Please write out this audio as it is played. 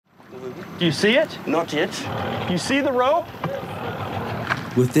Do you see it? Not yet. You see the rope?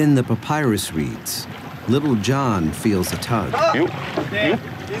 Within the papyrus reeds, little John feels a tug. You?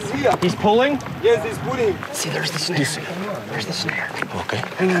 He's here. He's pulling? Yes, he's pulling. See, there's the snare. There's the snare. Okay.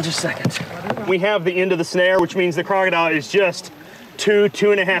 Hang on just a second. We have the end of the snare, which means the crocodile is just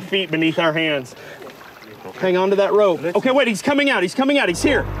 2.5 feet beneath our hands. Hang on to that rope. Okay, wait, he's coming out. He's coming out. He's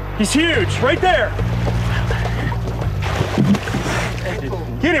here. He's huge. Right there.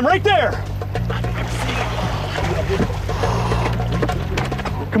 Get him right there.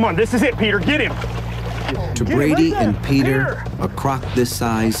 Come on, this is it, Peter. Get him. To Brady and Peter, a croc this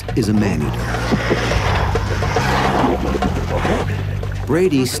size is a man-eater.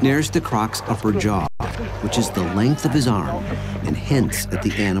 Brady snares the croc's upper jaw, which is the length of his arm, and hints at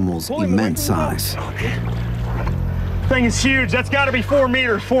the animal's immense size. Thing is huge. That's got to be 4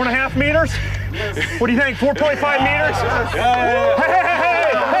 meters. 4.5 meters? What do you think? 4.5 meters?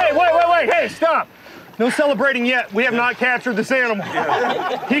 Hey, wait, hey, stop. No celebrating yet. We have not captured this animal.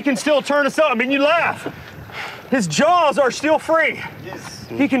 He can still turn us up. I mean, you laugh. His jaws are still free.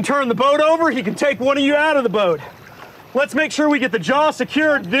 He can turn the boat over. He can take one of you out of the boat. Let's make sure we get the jaw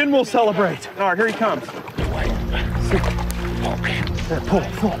secured, then we'll celebrate. All right, here he comes. There, pull.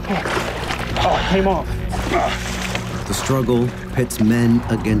 Oh, it came off. The struggle pits men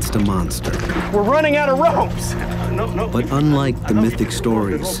against a monster. We're running out of ropes. But unlike the mythic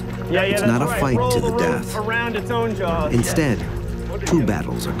stories, it's not a fight to the death. Around its own jaws. Instead, 2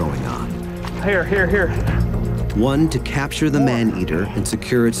 battles are going on. Here. One to capture the man-eater and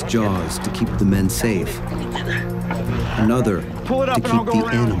secure its jaws to keep the men safe. Another to keep the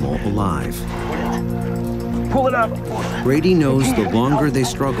animal alive. Pull it up. Brady knows the longer they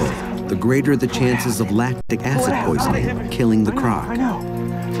struggle, the greater the chances of lactic acid poisoning, killing the croc. I know.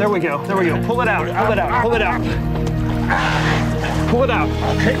 There we go. Pull it out. Pull it out.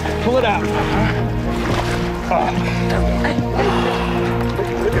 Okay. Pull it out.